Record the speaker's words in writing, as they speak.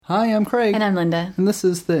Hi, I'm Craig. And I'm Linda. And this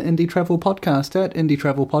is the Indie Travel Podcast at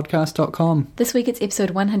indietravelpodcast.com. This week it's episode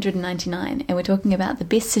 199, and we're talking about the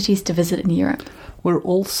best cities to visit in Europe. We're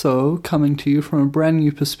also coming to you from a brand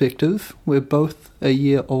new perspective. We're both a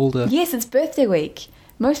year older. Yes, it's birthday week.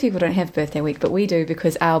 Most people don't have birthday week, but we do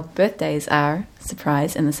because our birthdays are,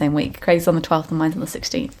 surprise, in the same week. Craig's on the 12th and mine's on the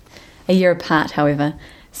 16th. A year apart, however.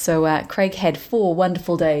 So Craig had 4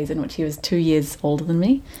 wonderful days in which he was 2 years older than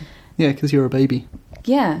me. Yeah, because you're a baby.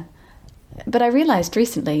 Yeah. But I realised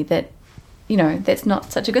recently that, that's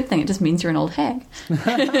not such a good thing. It just means you're an old hag.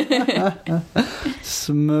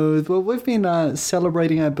 Smooth. Well, we've been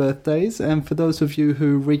celebrating our birthdays, and for those of you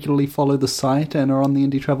who regularly follow the site and are on the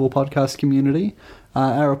Indie Travel Podcast community,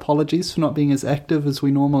 our apologies for not being as active as we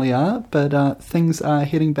normally are, but things are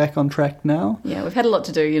heading back on track now. Yeah, we've had a lot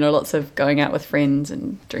to do, lots of going out with friends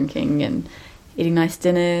and drinking and eating nice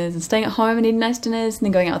dinners and staying at home and eating nice dinners and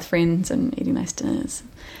then going out with friends and eating nice dinners.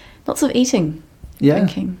 Lots of eating,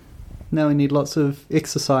 drinking. Now we need lots of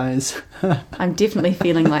exercise. I'm definitely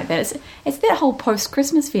feeling like that. It's that whole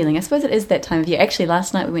post-Christmas feeling. I suppose it is that time of year. Actually,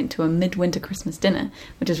 last night we went to a midwinter Christmas dinner,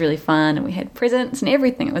 which was really fun, and we had presents and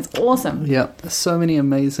everything. It was awesome. Yeah, so many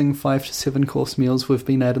amazing 5 to 7 course meals we've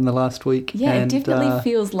been at in the last week. Yeah, and, it definitely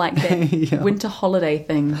feels like that winter holiday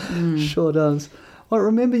thing. Sure does. Well,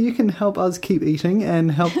 remember, you can help us keep eating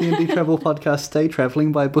and help the Indie Travel Podcast stay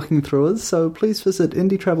travelling by booking through us. So please visit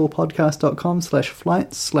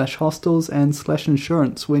indietravelpodcast.com/flights/hostels and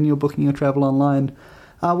 /insurance when you're booking your travel online.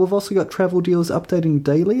 We've also got travel deals updating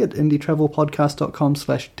daily at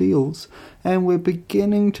indietravelpodcast.com/deals. And we're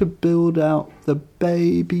beginning to build out the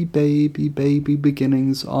baby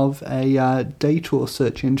beginnings of a day tour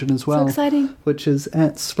search engine as well. So exciting. Which is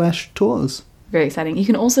at /tours. Very exciting. You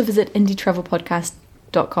can also visit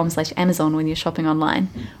indietravelpodcast.com/Amazon when you're shopping online,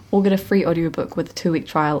 or get a free audiobook with a 2-week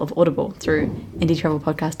trial of Audible through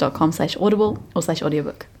indietravelpodcast.com/audible or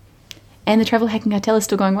 /audiobook. And the Travel Hacking Cartel is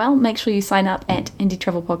still going well. Make sure you sign up at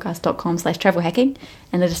indietravelpodcast.com/travelhacking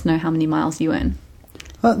and let us know how many miles you earn.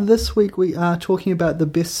 This week we are talking about the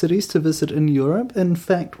best cities to visit in Europe. In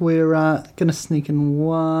fact, we're going to sneak in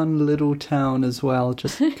one little town as well,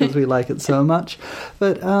 just because we like it so much.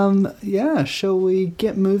 But shall we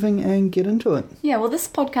get moving and get into it? Yeah, well, this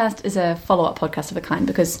podcast is a follow-up podcast of a kind,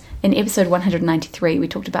 because in episode 193 we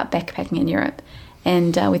talked about backpacking in Europe.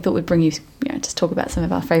 And we thought we'd bring you, just talk about some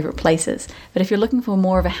of our favourite places. But if you're looking for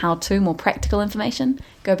more of a how-to, more practical information,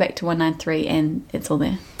 go back to 193 and it's all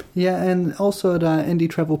there. Yeah, and also at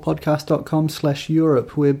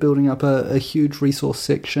indietravelpodcast.com/Europe, we're building up a huge resource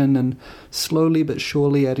section and slowly but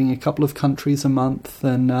surely adding a couple of countries a month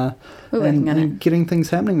and getting things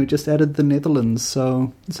happening. We just added the Netherlands,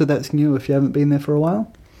 so that's new if you haven't been there for a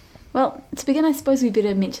while. Well, to begin, I suppose we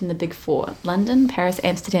better mention the big 4, London, Paris,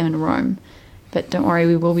 Amsterdam and Rome. But don't worry,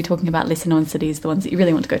 we will be talking about lesser-known cities, the ones that you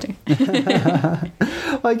really want to go to.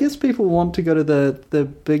 Well, I guess people want to go to the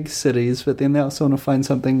big cities, but then they also want to find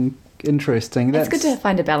something interesting. It's good to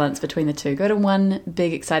find a balance between the two. Go to one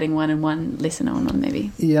big, exciting one and one lesser-known one,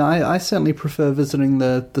 maybe. Yeah, I certainly prefer visiting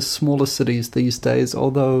the smaller cities these days,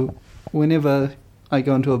 although whenever I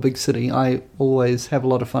go into a big city, I always have a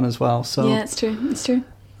lot of fun as well. So yeah, it's true.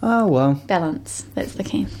 Oh, well. Balance, that's the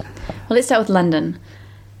key. Well, let's start with London.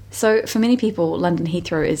 So for many people, London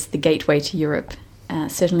Heathrow is the gateway to Europe.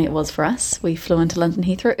 Certainly it was for us. We flew into London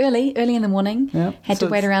Heathrow early in the morning. Yeah, had to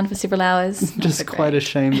wait around for several hours. Just quite a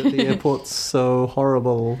shame that the airport's so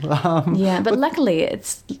horrible. But luckily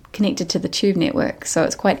it's connected to the tube network, so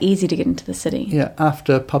it's quite easy to get into the city. Yeah,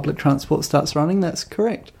 after public transport starts running, that's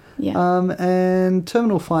correct. Yeah. And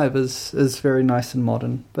Terminal 5 is very nice and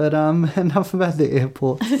modern. But enough about the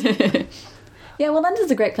airport. Yeah, well,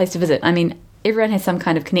 London's a great place to visit. I mean, everyone has some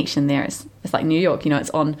kind of connection there. It's like New York,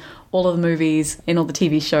 it's on all of the movies and all the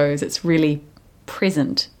TV shows. It's really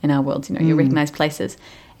present in our world, you recognise places.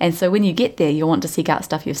 And so when you get there, you'll want to seek out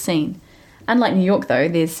stuff you've seen. Unlike New York, though,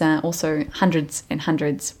 there's also hundreds and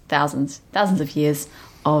hundreds, thousands of years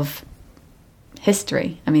of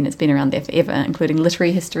history. I mean, it's been around there forever, including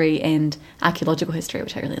literary history and archaeological history,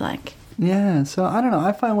 which I really like. Yeah, so I don't know.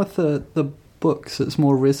 I find with the books, it's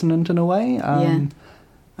more resonant in a way.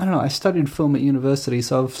 I don't know, I studied film at university,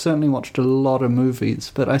 so I've certainly watched a lot of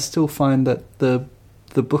movies, but I still find that the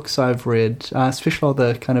books I've read, especially all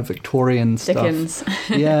the kind of Victorian Dickens. stuff,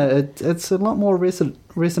 it's a lot more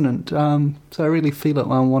resonant, so I really feel it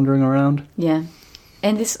while I'm wandering around. Yeah,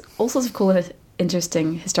 and there's all sorts of cool and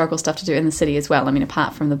interesting historical stuff to do in the city as well, I mean,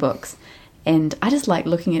 apart from the books. And I just like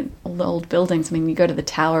looking at all the old buildings. I mean, you go to the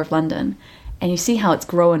Tower of London, and you see how it's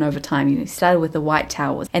grown over time. You started with the White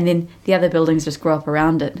Tower, and then the other buildings just grow up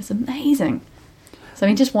around it. It's amazing. So I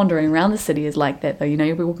mean, just wandering around the city is like that, though. You know,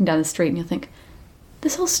 you'll be walking down the street and you'll think,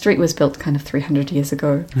 this whole street was built kind of 300 years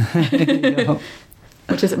ago. Yeah.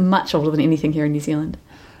 Which is much older than anything here in New Zealand.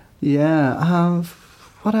 Yeah.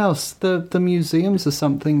 What else? The museums are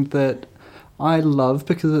something that I love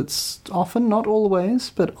because it's often, not always,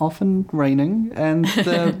 but often raining. And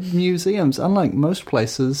the museums, unlike most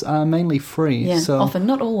places, are mainly free. Yeah, so, often,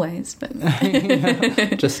 not always, but...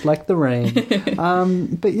 yeah, just like the rain.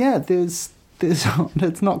 But yeah, there's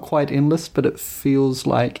it's not quite endless, but it feels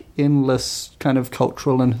like endless kind of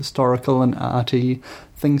cultural and historical and arty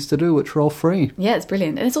things to do, which are all free. Yeah, it's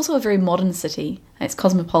brilliant. And it's also a very modern city. It's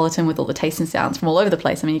cosmopolitan with all the tastes and sounds from all over the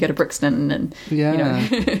place. I mean, you go to Brixton and... Yeah, you know.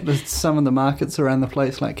 There's some of the markets around the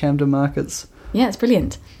place, like Camden markets. Yeah, it's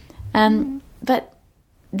brilliant. But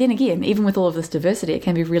then again, even with all of this diversity, it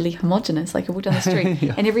can be really homogenous. Like, you walk down the street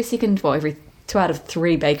Yeah. and every 2 out of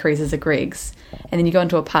 3 bakeries is a Greggs. And then you go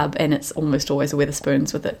into a pub and it's almost always a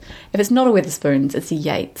Wetherspoons with it. If it's not a Wetherspoons, it's a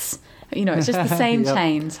Yates. You know, it's just the same Yep.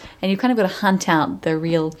 chains. And you've kind of got to hunt out the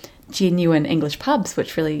real, genuine English pubs,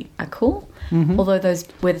 which really are cool. Mm-hmm. Although those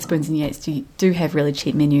Wetherspoons and Yates do have really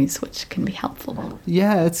cheap menus, which can be helpful.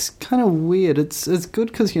 Yeah, it's kind of weird. It's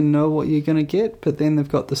good because you know what you're going to get, but then they've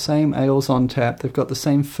got the same ales on tap. They've got the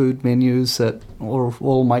same food menus that are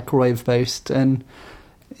all microwave-based. And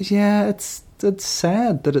yeah, it's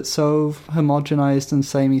sad that it's so homogenized and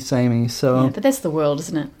samey. So, yeah, but that's the world,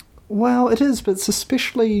 isn't it? Well, it is, but it's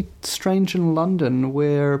especially strange in London,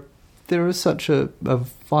 where there is such a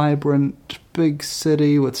vibrant, big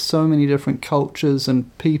city with so many different cultures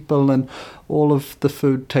and people, and all of the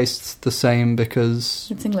food tastes the same because...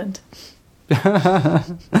 It's England. It's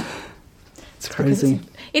crazy.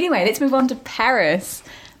 Anyway, let's move on to Paris.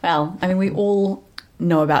 Well, I mean, we all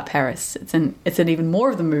know about Paris. It's in even more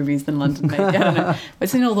of the movies than London, maybe. I don't know.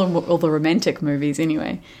 It's in all the romantic movies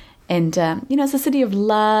anyway. And, you know, it's a city of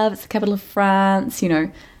love. It's the capital of France. You know,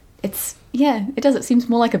 it seems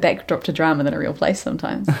more like a backdrop to drama than a real place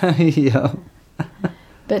sometimes. Yeah.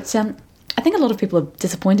 But I think a lot of people are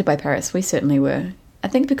disappointed by Paris. We certainly were. I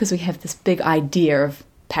think because we have this big idea of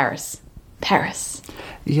Paris.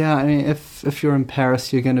 Yeah, I mean, if you're in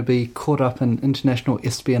Paris, you're going to be caught up in international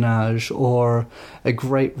espionage or a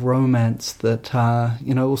great romance that,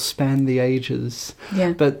 will span the ages.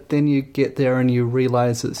 Yeah. But then you get there and you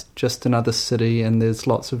realise it's just another city and there's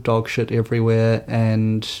lots of dog shit everywhere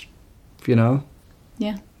and, the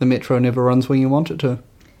metro never runs when you want it to.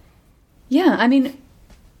 Yeah, I mean,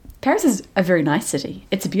 Paris is a very nice city.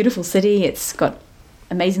 It's a beautiful city. It's got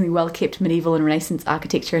amazingly well-kept medieval and Renaissance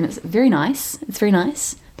architecture, and it's very nice. It's very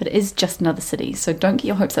nice, but it is just another city, so don't get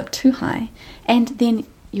your hopes up too high, and then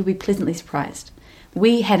you'll be pleasantly surprised.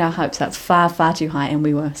 We had our hopes up far, far too high, and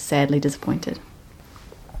we were sadly disappointed.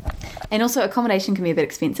 And also, accommodation can be a bit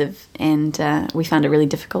expensive, and we found it really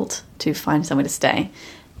difficult to find somewhere to stay.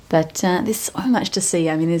 But there's so much to see.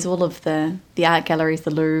 I mean, there's all of the art galleries,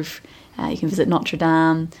 the Louvre. You can visit Notre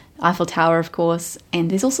Dame, Eiffel Tower, of course,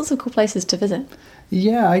 and there's all sorts of cool places to visit.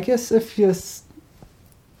 Yeah, I guess if you're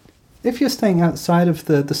staying outside of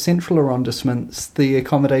the central arrondissements, the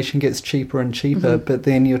accommodation gets cheaper and cheaper, mm-hmm. but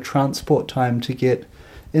then your transport time to get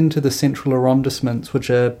into the central arrondissements, which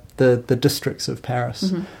are the districts of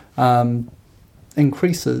Paris, mm-hmm.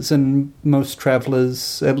 Increases, and most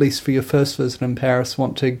travellers, at least for your first visit in Paris,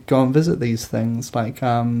 want to go and visit these things, like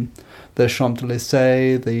the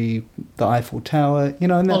Champs-Élysées, the Eiffel Tower,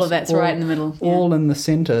 and that's all of that's right in the middle. All in the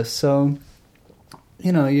centre, so...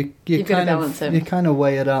 you kind of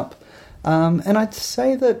weigh it up. And I'd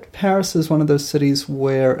say that Paris is one of those cities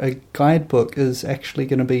where a guidebook is actually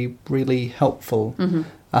going to be really helpful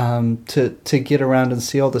mm-hmm. To get around and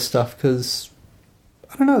see all the stuff, because,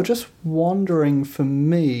 I don't know, just wandering for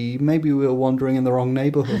me, maybe we were wandering in the wrong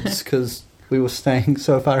neighbourhoods because we were staying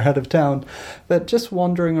so far out of town, but just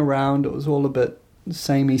wandering around, it was all a bit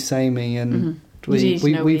samey, and... Mm-hmm.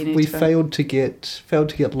 We failed to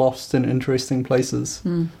get lost in interesting places.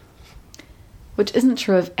 Mm. Which isn't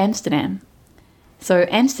true of Amsterdam. So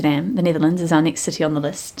Amsterdam, the Netherlands, is our next city on the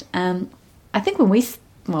list. I think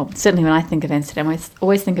certainly when I think of Amsterdam, I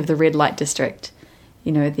always think of the red light district.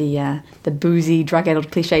 The boozy,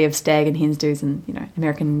 drug-addled cliche of stag and hens do's and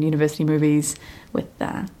American university movies with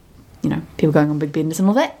people going on big benders and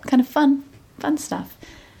all that kind of fun stuff.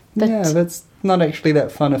 But, yeah, that's not actually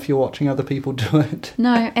that fun if you're watching other people do it.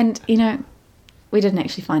 No, and, we didn't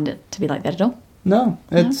actually find it to be like that at all. No,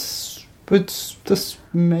 it's this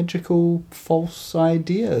magical false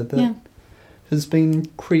idea that has been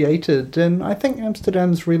created, and I think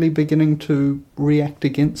Amsterdam's really beginning to react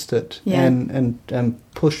against it and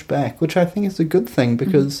push back, which I think is a good thing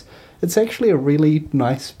because it's actually a really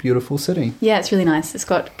nice, beautiful city. Yeah, it's really nice. It's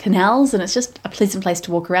got canals and it's just a pleasant place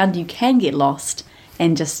to walk around. You can get lost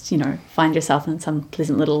and just, find yourself in some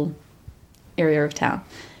pleasant little area of town.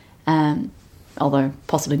 Although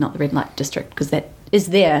possibly not the red light district because that is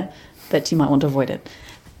there, but you might want to avoid it.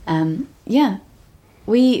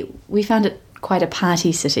 We found it quite a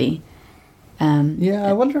party city.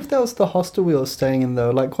 I wonder if that was the hostel we were staying in,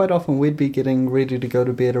 though. Like, quite often we'd be getting ready to go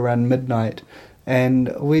to bed around midnight,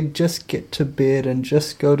 and we'd just get to bed and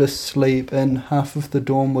just go to sleep, and half of the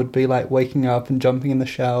dorm would be, like, waking up and jumping in the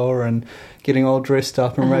shower and getting all dressed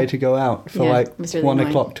up and ready to go out for, really 1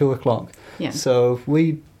 o'clock, 2 o'clock. Yeah. So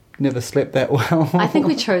we never slept that well. I think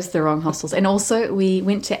we chose the wrong hostels. And also, we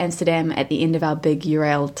went to Amsterdam at the end of our big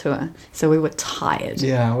Eurail tour, so we were tired.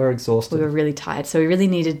 Yeah, we're exhausted. We were really tired, so we really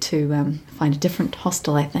needed to find a different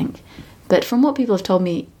hostel, I think. But from what people have told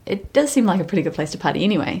me, it does seem like a pretty good place to party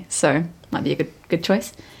anyway, so might be a good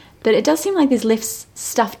choice. But it does seem like there's less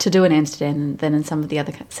stuff to do in Amsterdam than in some of the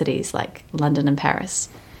other cities, like London and Paris,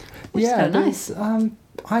 which is kind of nice.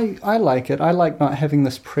 I like it. I like not having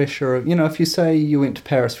this pressure of, if you say you went to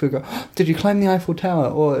Paris, we go, oh, did you climb the Eiffel Tower?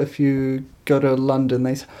 Or if you go to London,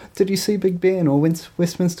 they say, did you see Big Ben or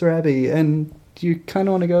Westminster Abbey? And you kind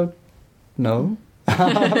of want to go, no.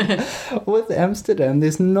 With Amsterdam,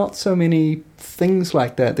 there's not so many things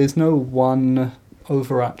like that. There's no one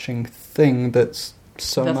overarching thing that's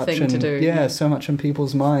so much in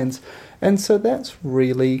people's minds. And so that's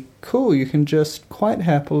really cool. You can just quite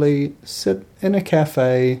happily sit in a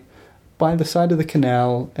cafe by the side of the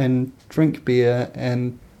canal and drink beer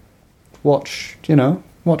and watch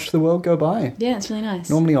the world go by. Yeah, it's really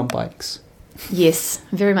nice. Normally on bikes. Yes,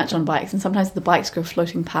 very much on bikes. And sometimes the bikes go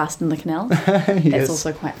floating past in the canal. Yes. That's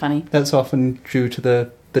also quite funny. That's often due to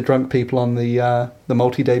the drunk people on the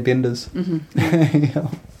multi-day benders. Mm-hmm. Yeah.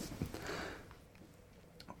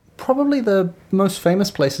 Probably the most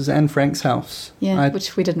famous place is Anne Frank's house. Yeah,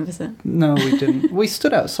 which we didn't visit. No, we didn't. We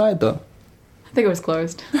stood outside, though. I think it was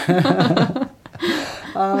closed. We kind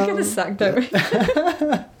of sucked, don't we?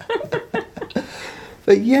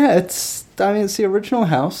 But yeah, it's the original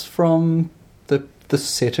house from the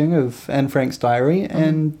setting of Anne Frank's diary,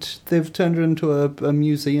 and they've turned it into a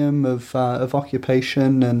museum of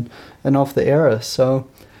occupation and of the era. So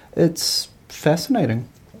it's fascinating.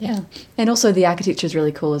 Yeah, and also the architecture is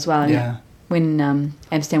really cool as well. Yeah. When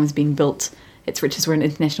Amsterdam was being built, its riches were in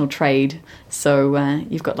international trade, so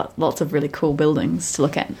you've got lots of really cool buildings to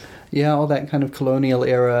look at. Yeah, all that kind of colonial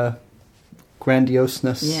era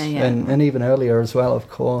grandioseness, and even earlier as well, of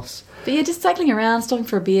course. But yeah, just cycling around, stopping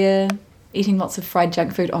for a beer, eating lots of fried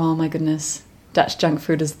junk food. Oh my goodness, Dutch junk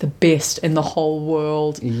food is the best in the whole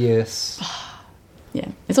world. Yes. Yeah,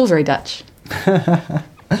 it's all very Dutch.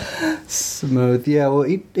 Smooth. Yeah, well,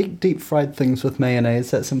 eat deep fried things with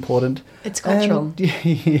mayonnaise. That's important. It's cultural.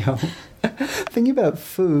 Thinking about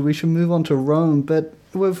food, we should move on to Rome, but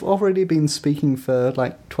we've already been speaking for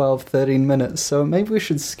like 12, 13 minutes, so maybe we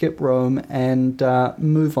should skip Rome and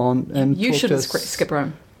move on. And you shouldn't skip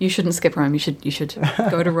Rome. You shouldn't skip Rome. You should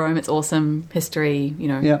go to Rome. It's awesome history.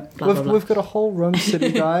 Yeah, blah, blah, blah. We've got a whole Rome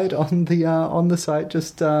city guide on the site.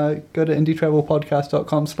 Just go to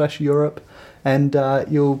indietravelpodcast.com/Europe. And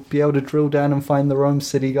you'll be able to drill down and find the Rome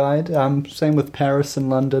City Guide. Same with Paris and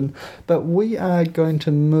London. But we are going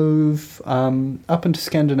to move up into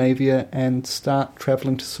Scandinavia and start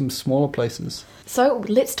travelling to some smaller places. So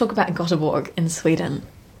let's talk about Göteborg in Sweden.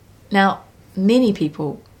 Now, most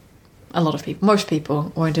people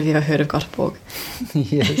won't have ever heard of Göteborg.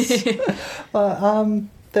 Yes.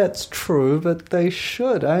 That's true, but they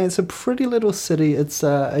should. I mean, it's a pretty little city. It's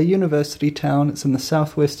a university town. It's in the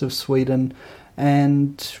southwest of Sweden.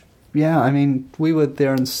 And, yeah, I mean, we were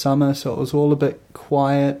there in summer, so it was all a bit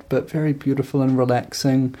quiet, but very beautiful and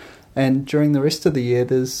relaxing. And during the rest of the year,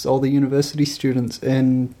 there's all the university students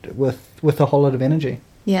in with a whole lot of energy.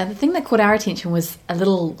 Yeah, the thing that caught our attention was a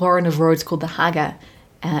little warren of roads called the Haga.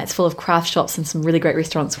 It's full of craft shops and some really great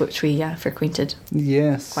restaurants, which we frequented.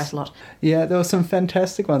 Yes. Quite a lot. Yeah, there were some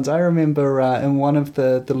fantastic ones. I remember in one of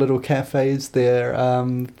the little cafes there,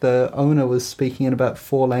 the owner was speaking in about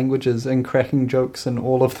 4 languages and cracking jokes in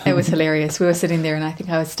all of them. It was hilarious. We were sitting there and I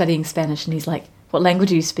think I was studying Spanish and he's like, what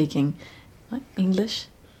language are you speaking? I'm like, English?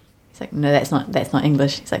 He's like, no, that's not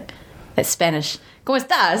English. He's like, that's Spanish. ¿Cómo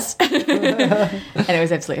estás? And it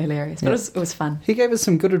was absolutely hilarious. But it was fun. He gave us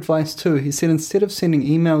some good advice too. He said instead of sending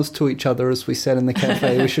emails to each other as we sat in the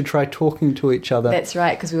cafe, we should try talking to each other. That's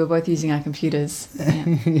right, because we were both using our computers. Yeah.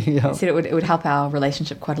 Yeah. He said it would help our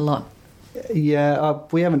relationship quite a lot. Yeah,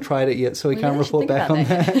 we haven't tried it yet, so we can't report back on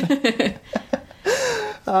that.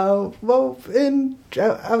 Well,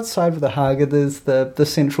 outside of the Haga, there's the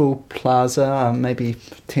central plaza, maybe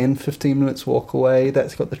 10, 15 minutes walk away.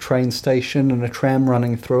 That's got the train station and a tram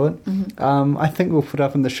running through it. Mm-hmm. I think we'll put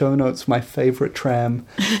up in the show notes my favourite tram.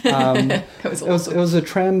 It was awesome. It was a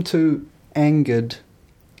tram to Angerd.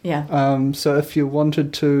 Yeah. So if you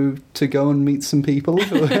wanted to go and meet some people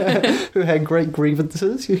who had great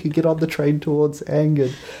grievances, you could get on the train towards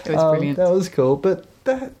Angerd. It was brilliant. That was cool. But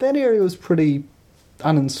that area was pretty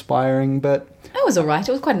uninspiring, but it was all right.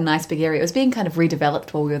 It was quite a nice big area. It was being kind of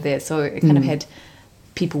redeveloped while we were there, so it kind of had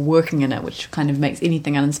people working in it, which kind of makes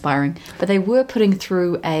anything uninspiring. But they were putting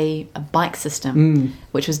through a bike system,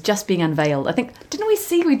 which was just being unveiled. I think, didn't we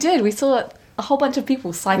see? We did. We saw a whole bunch of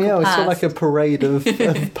people cycle past. Yeah, we saw like a parade of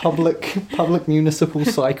public municipal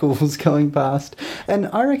cycles going past. And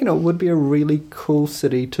I reckon it would be a really cool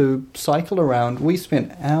city to cycle around. We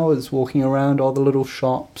spent hours walking around all the little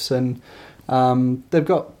shops, and they've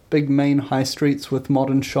got big main high streets with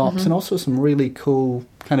modern shops and also some really cool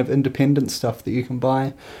kind of independent stuff that you can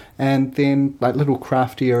buy. And then like little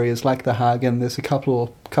crafty areas like the Hagen. There's a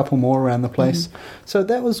couple more around the place. So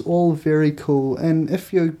that was all very cool. And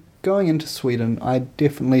if you're going into Sweden, I'd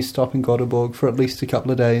definitely stop in Göteborg for at least a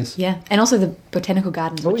couple of days. Yeah, and also the botanical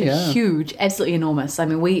gardens, which are huge, absolutely enormous. I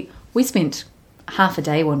mean, we spent half a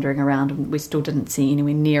day wandering around and we still didn't see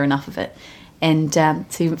anywhere near enough of it. And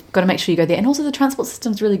so you've got to make sure you go there. And also the transport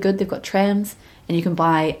system's really good. They've got trams, and you can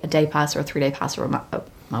buy a day pass or a 3-day pass or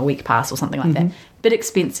a week pass or something like that. Bit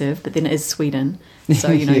expensive, but then it is Sweden.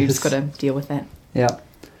 So, you Yes. just got to deal with that. Yeah.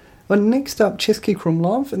 Well, next up, Český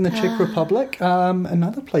Krumlov in the Czech Republic,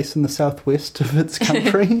 another place in the southwest of its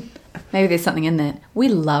country. Maybe there's something in that. We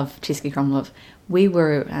love Český Krumlov. We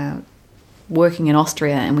were working in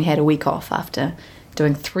Austria, and we had a week off after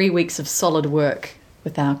doing 3 weeks of solid work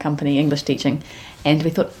with our company, English teaching. And we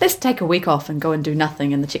thought, let's take a week off and go and do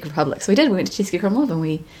nothing in the Czech Republic. So we did. We went to Český Krumlov, and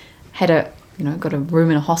we had got a room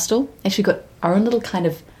in a hostel. Actually got our own little kind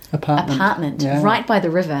of apartment right by the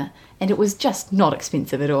river. And it was just not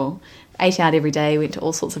expensive at all. Ate out every day, went to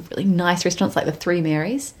all sorts of really nice restaurants like the Three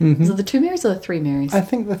Marys. Was it the Two Marys or the Three Marys? I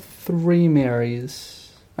think the Three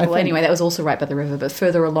Marys. Anyway, that was also right by the river, but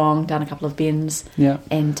further along, down a couple of bends. Yeah.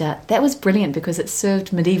 And that was brilliant because it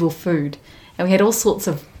served medieval food. And we had all sorts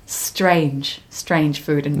of strange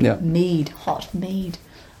food and mead, hot mead.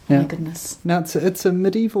 Oh my goodness. Now, it's a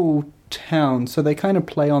medieval town, so they kind of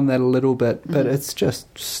play on that a little bit, but it's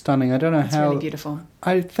just stunning. I don't know it's how. It's really beautiful.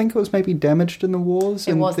 I think it was maybe damaged in the wars.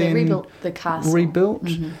 It and was. Then they rebuilt the castle.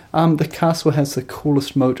 The castle has the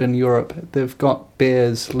coolest moat in Europe. They've got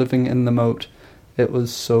bears living in the moat. It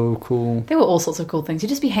was so cool. There were all sorts of cool things. You'd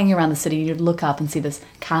just be hanging around the city and you'd look up and see this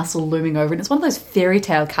castle looming over. And it's one of those fairy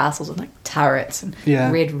tale castles with like turrets and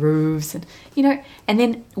red roofs. And, and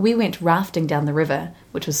then we went rafting down the river,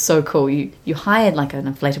 which was so cool. You hired like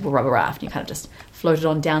an inflatable rubber raft and you kind of just floated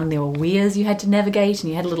on down, and there were weirs you had to navigate, and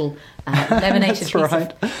you had a little laminated piece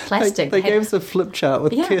of plastic. They gave us a flip chart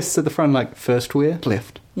with tests at the front, like first weir,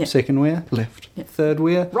 left. Second weir, left. Third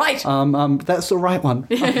weir, right. That's the right one.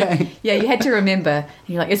 Okay. Yeah, you had to remember. And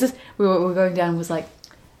you're like, is this? We were going down. And was like,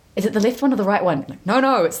 is it the left one or the right one? Like,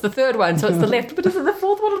 no, it's the third one. So it's the left. But is it the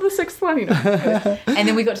fourth one or the sixth one? And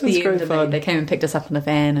then we got to the end, and they came and picked us up in a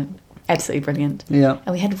van, and absolutely brilliant. Yeah.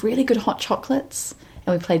 And we had really good hot chocolates,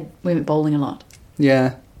 and we went bowling a lot.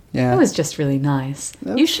 Yeah. Yeah. It was just really nice.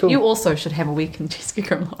 You also should have a week in Český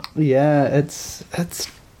Krumlov. Yeah, it's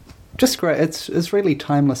just great. It's really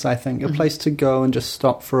timeless, I think. A place to go and just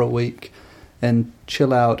stop for a week and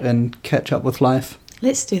chill out and catch up with life.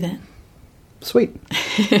 Let's do that. Sweet.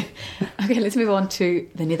 Okay, let's move on to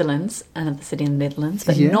the Netherlands, another city in the Netherlands,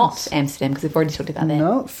 but not Amsterdam, because we've already talked about that.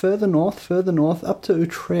 No, further north, up to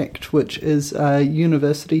Utrecht, which is a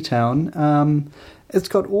university town. It's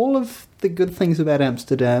got all of the good things about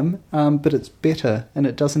Amsterdam, but it's better, and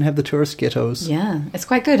it doesn't have the tourist ghettos. Yeah, it's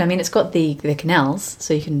quite good. I mean, it's got the canals,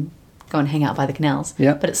 so you can go and hang out by the canals.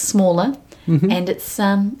 Yeah. But it's smaller, and it's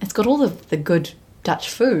got all of the good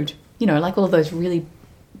Dutch food. Like all of those really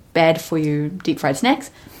bad for you deep fried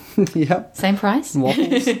snacks. Yeah. Same price. And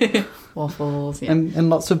waffles. Waffles, yeah. And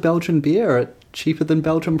lots of Belgian beer at cheaper than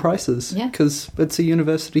Belgian prices. Yeah. Because it's a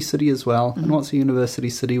university city as well. And what's a university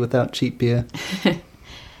city without cheap beer?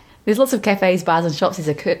 There's lots of cafes, bars and shops. There's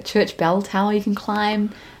a church bell tower you can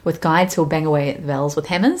climb with guides who'll bang away at the bells with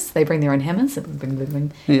hammers. They bring their own hammers. Bling, bling,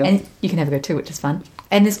 bling. Yeah. And you can have a go too, which is fun.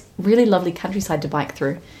 And there's really lovely countryside to bike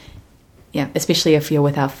through. Yeah, especially if you're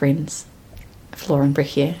with our friends, Flora and Breck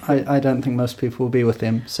here. I don't think most people will be with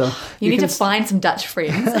them. So you need to find some Dutch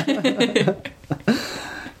friends.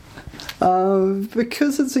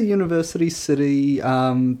 Because it's a university city,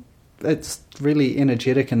 it's really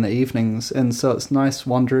energetic in the evenings, and so it's nice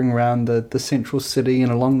wandering around the central city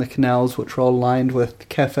and along the canals, which are all lined with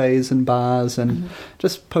cafes and bars, and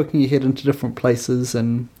just poking your head into different places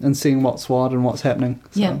and seeing what's what and what's happening.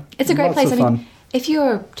 So, yeah, it's a great place. Of I fun. mean, if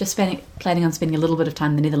you're just planning on spending a little bit of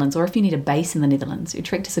time in the Netherlands, or if you need a base in the Netherlands,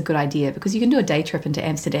 Utrecht is a good idea because you can do a day trip into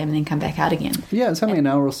Amsterdam and then come back out again. Yeah, it's only an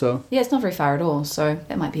hour or so. Yeah, it's not very far at all, so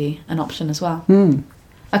that might be an option as well. Mm.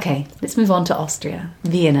 Okay, let's move on to Austria.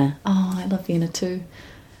 Vienna. Oh, I love Vienna too.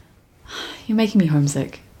 You're making me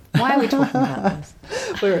homesick. Why are we talking about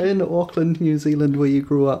this? We're in Auckland, New Zealand, where you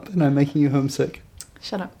grew up, and I'm making you homesick.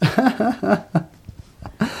 Shut up.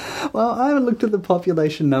 Well, I haven't looked at the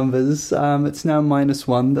population numbers. It's now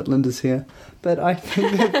 -1 that Linda's here. But I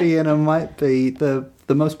think that Vienna might be the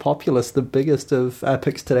most populous, the biggest of our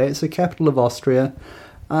picks today. It's the capital of Austria.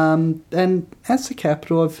 And as the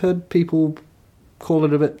capital, I've heard people call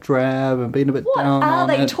it a bit drab and being a bit down on it. What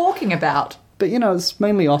are they talking about? But, you know, it's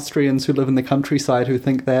mainly Austrians who live in the countryside who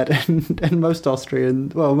think that. And most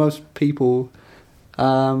most people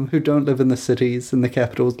who don't live in the cities and the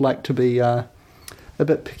capitals like to be a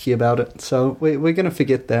bit picky about it, so we're going to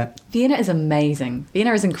forget that. Vienna is amazing.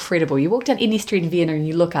 Vienna is incredible. You walk down any street in Vienna and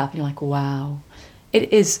you look up and you're like, wow.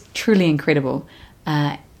 It is truly incredible.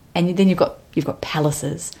 And then you've got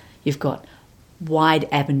palaces, you've got wide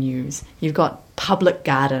avenues, you've got public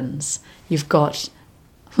gardens, you've got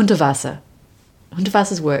Hundertwasser.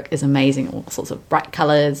 Hundertwasser's work is amazing, all sorts of bright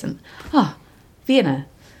colours, and Vienna.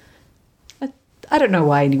 I don't know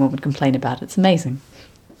why anyone would complain about it. It's amazing.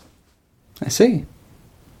 I see.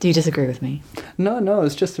 Do you disagree with me? No,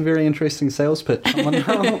 it's just a very interesting sales pitch.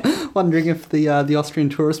 I'm wondering if the Austrian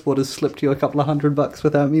Tourist Board has slipped you a couple of $100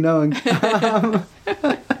 without me knowing.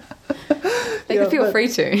 They can feel free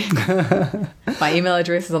to. My email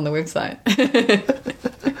address is on the website.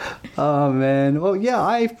 Oh, man. Well, yeah,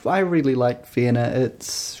 I really like Vienna.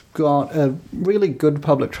 It's got a really good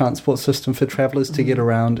public transport system for travellers to get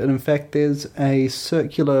around. And in fact, there's a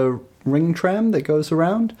circular ring tram that goes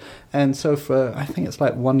around, and so for I think it's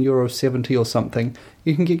like €1.70 or something,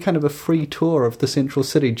 you can get kind of a free tour of the central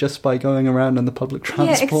city just by going around in the public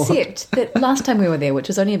transport. Yeah, except that last time we were there, which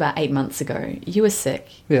was only about 8 months ago, you were sick,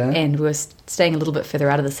 and we were staying a little bit further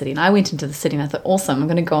out of the city, and I went into the city and I thought, awesome, I'm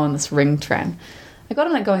going to go on this ring tram. I got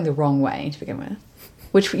on it going the wrong way to begin with,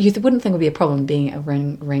 which you wouldn't think would be a problem being a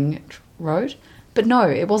ring road. But no,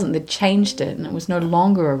 it wasn't. They changed it, and it was no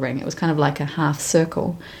longer a ring. It was kind of like a half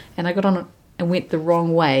circle. And I got on it and went the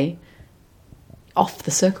wrong way off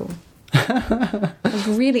the circle. I was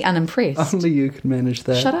really unimpressed. Only you could manage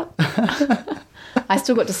that. Shut up. I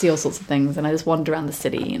still got to see all sorts of things, and I just wandered around the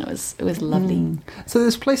city, and it was lovely. So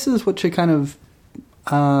there's places which are kind of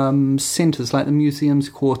centres, like the Museums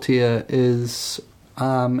Quartier is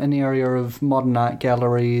an area of modern art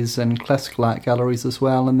galleries and classical art galleries as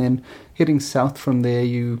well, and then heading south from there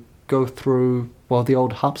you go through, well, the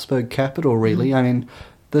old Habsburg capital, really. I mean,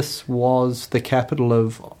 this was the capital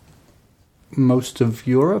of most of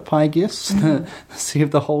Europe, I guess, the seat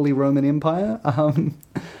of the Holy Roman Empire.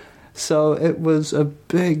 So it was a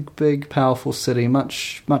big, powerful city,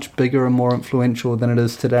 much bigger and more influential than it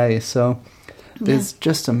is today. So there's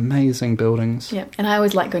just amazing buildings. Yeah, and I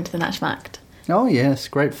always like going to the Nachtmarkt. Oh, yes,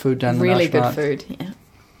 great food down the Really good Nachtmarkt. food, yeah.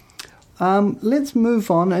 Let's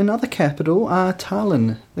move on. Another capital,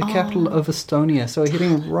 Tallinn, the capital of Estonia. So we're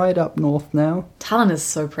heading right up north now. Tallinn is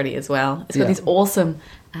so pretty as well. It's got these awesome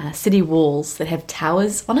city walls that have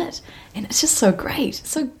towers on it, and it's just so great.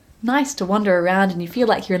 It's so nice to wander around, and you feel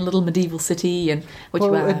like you're in a little medieval city, and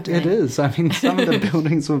you are. It is. I mean, some of the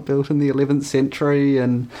buildings were built in the 11th century,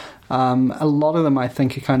 and a lot of them, I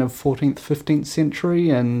think, are kind of 14th, 15th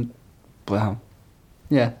century, and, wow,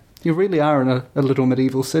 yeah. You really are in a little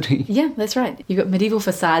medieval city. Yeah, that's right. You've got medieval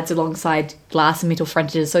facades alongside glass and metal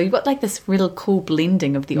frontages, so you've got like this real cool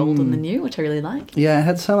blending of the old and the new, which I really like. Yeah, it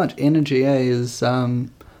had so much energy, I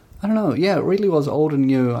don't know, yeah, it really was old and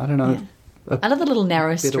new. I don't know. Yeah. I love the little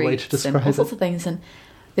narrow streets and all sorts of things, and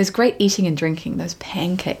there's great eating and drinking. Those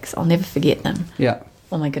pancakes, I'll never forget them. Yeah.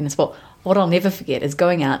 Oh my goodness. Well, what I'll never forget is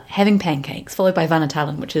going out, having pancakes, followed by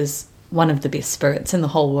Vannatallen, which is one of the best spirits in the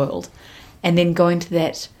whole world, and then going to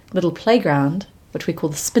that little playground, which we call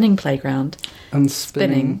the spinning playground. And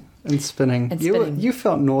spinning. You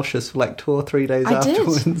felt nauseous for like 2 or 3 days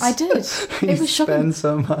afterwards. I did. It was shocking. You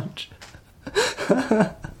so much.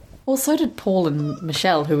 Well, so did Paul and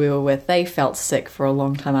Michelle, who we were with. They felt sick for a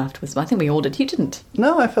long time afterwards. I think we all did. You didn't?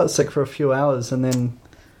 No, I felt sick for a few hours, and then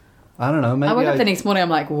I don't know. Maybe I woke up the next morning, I'm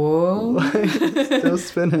like, whoa. Still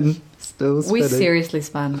spinning. We seriously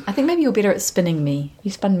spun. I think maybe you're better at spinning me.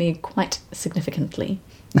 You spun me quite significantly.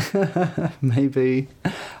 Maybe.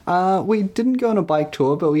 We didn't go on a bike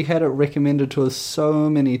tour, but we had it recommended to us so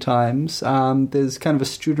many times. There's kind of a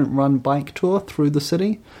student-run bike tour through the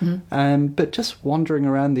city. But just wandering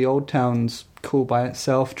around the old town's cool by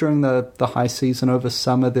itself. During the high season over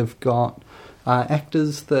summer, they've got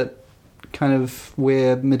actors that kind of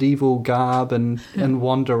wear medieval garb and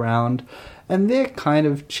wander around. And they're kind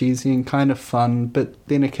of cheesy and kind of fun, but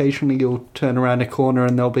then occasionally you'll turn around a corner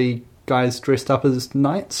and there'll be guys dressed up as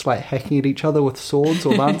knights, like hacking at each other with swords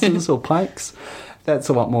or lances or pikes. That's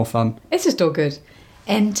a lot more fun. It's just all good.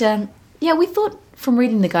 And, we thought from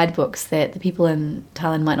reading the guidebooks that the people in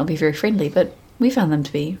Tallinn might not be very friendly, but we found them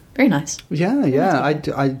to be very nice. Yeah.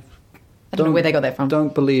 I don't know where they got that from.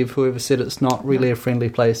 Don't believe whoever said it's not really a friendly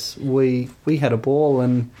place. We had a ball,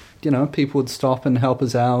 and people would stop and help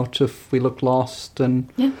us out if we looked lost. And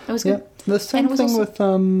yeah, it was good. The same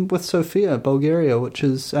thing with Sofia, Bulgaria, which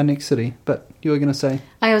is our next city. But you were going to say?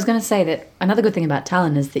 I was going to say that another good thing about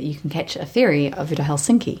Tallinn is that you can catch a ferry over to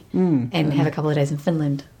Helsinki and have a couple of days in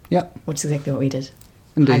Finland. Yeah, which is exactly what we did.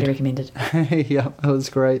 Indeed. Highly recommended. Yeah, it was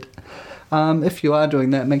great. If you are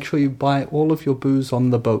doing that, make sure you buy all of your booze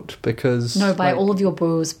on the boat, because... No, buy all of your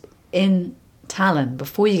booze in Tallinn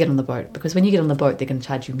before you get on the boat, because when you get on the boat, they're going to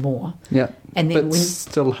charge you more. Yeah, and then but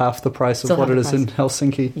still half the price of what it is in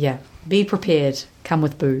Helsinki. Yeah, be prepared. Come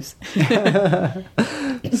with booze.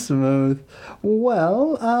 Smooth.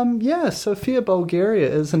 Well, Sofia, Bulgaria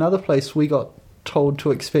is another place we got told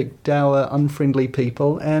to expect dour, unfriendly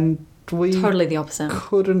people, and... we totally the opposite.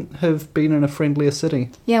 Couldn't have been in a friendlier city.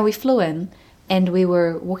 Yeah, we flew in and we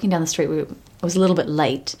were walking down the street. It was a little bit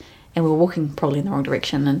late and we were walking probably in the wrong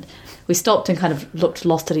direction, and we stopped and kind of looked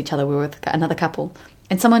lost at each other. We were with another couple,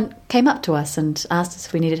 and someone came up to us and asked us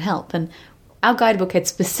if we needed help, and our guidebook had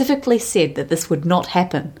specifically said that this would not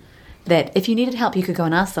happen, that if you needed help you could go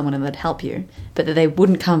and ask someone and they'd help you, but that they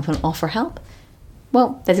wouldn't come up and offer help.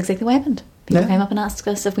 Well, that's exactly what happened. People came up and asked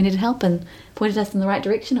us if we needed help and pointed us in the right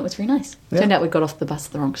direction. It was very nice. Turned out we got off the bus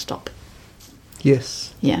at the wrong stop.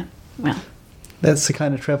 Yes. Yeah, well. That's the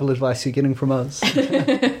kind of travel advice you're getting from us.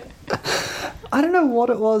 I don't know what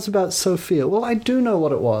it was about Sofia. Well, I do know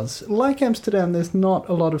what it was. Like Amsterdam, there's not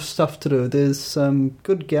a lot of stuff to do. There's some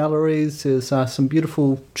good galleries. There's some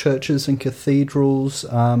beautiful churches and cathedrals.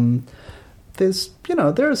 There's,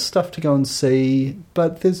 there is stuff to go and see,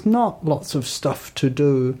 but there's not lots of stuff to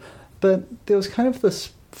do. But there was kind of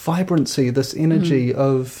this vibrancy, this energy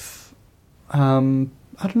of,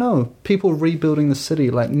 people rebuilding the city,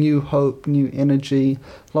 like new hope, new energy,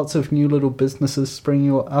 lots of new little businesses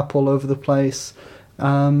springing up all over the place.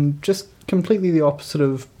 Just completely the opposite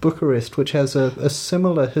of Bucharest, which has a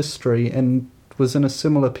similar history and was in a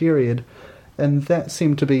similar period. And that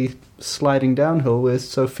seemed to be sliding downhill, where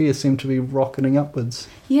Sofia seemed to be rocketing upwards.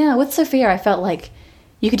 Yeah, with Sofia, I felt like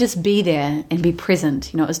you could just be there and be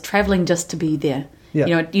present. It was travelling just to be there. Yeah.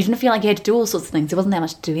 You didn't feel like you had to do all sorts of things. There wasn't that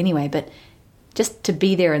much to do anyway, but just to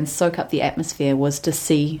be there and soak up the atmosphere was to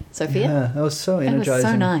see Sofia. Yeah, that was so energizing. It was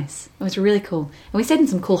so nice. It was really cool. And we stayed in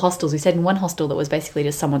some cool hostels. We stayed in one hostel that was basically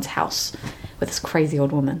just someone's house with this crazy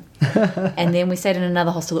old woman. And then we stayed in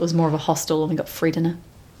another hostel that was more of a hostel, and we got free dinner.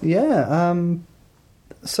 Yeah,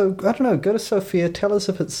 so, I don't know, go to Sofia, tell us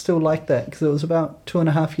if it's still like that, because it was about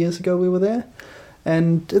 2.5 years ago we were there.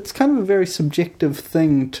 And it's kind of a very subjective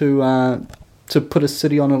thing to put a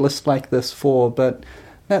city on a list like this for, but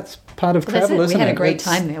that's part of travel, isn't it? We had a great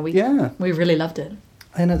time there. We really loved it.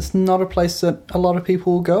 And it's not a place that a lot of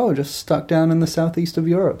people will go, just stuck down in the southeast of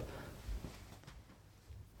Europe.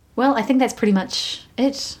 Well, I think that's pretty much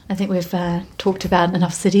it. I think we've talked about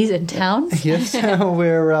enough cities and towns. Yes,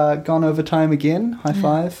 we're gone over time again. High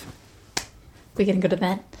five. We're getting good at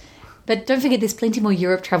that. But don't forget, there's plenty more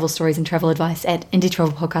Europe travel stories and travel advice at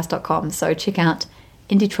indietravelpodcast.com. So check out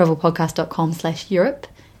indietravelpodcast.com/Europe.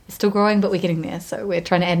 It's still growing, but we're getting there. So we're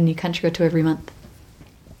trying to add a new country or two every month.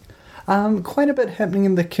 Quite a bit happening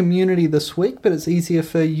in the community this week, but it's easier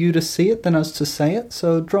for you to see it than us to say it.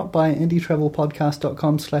 So drop by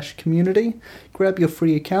indietravelpodcast.com/community, grab your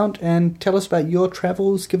free account and tell us about your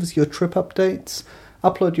travels, give us your trip updates,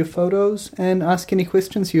 upload your photos, and ask any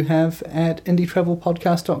questions you have at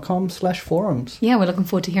indietravelpodcast.com/forums. Yeah, we're looking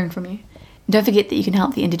forward to hearing from you. And don't forget that you can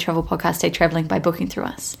help the Indie Travel Podcast stay travelling by booking through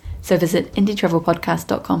us. So visit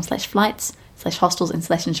indietravelpodcast.com/flights/hostels and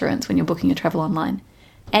 /insurance when you're booking your travel online.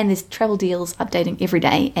 And there's travel deals updating every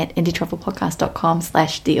day at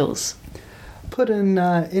indietravelpodcast.com/deals. Put in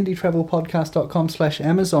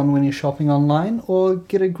indietravelpodcast.com/Amazon when you're shopping online, or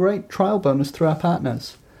get a great trial bonus through our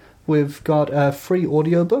partners. we've got a free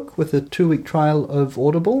audiobook with a 2-week trial of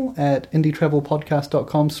Audible at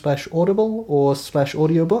indietravelpodcast.com/audible or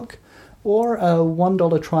 /audiobook, or a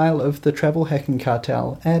 $1 trial of the Travel Hacking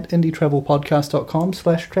Cartel at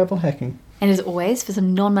indietravelpodcast.com/travel hacking. And as always, for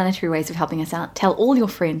some non-monetary ways of helping us out, tell all your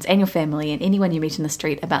friends and your family and anyone you meet in the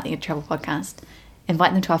street about the Travel Podcast.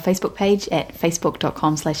 Invite them to our Facebook page at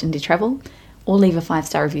facebook.com/indietravel, or leave a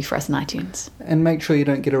 5-star review for us on iTunes. And make sure you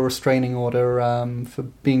don't get a restraining order for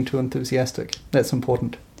being too enthusiastic. That's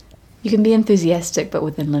important. You can be enthusiastic, but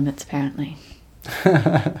within limits, apparently.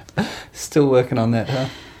 Still working on that, huh?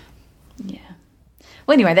 Yeah.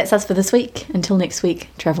 Well, anyway, that's us for this week. Until next week,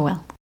 travel well.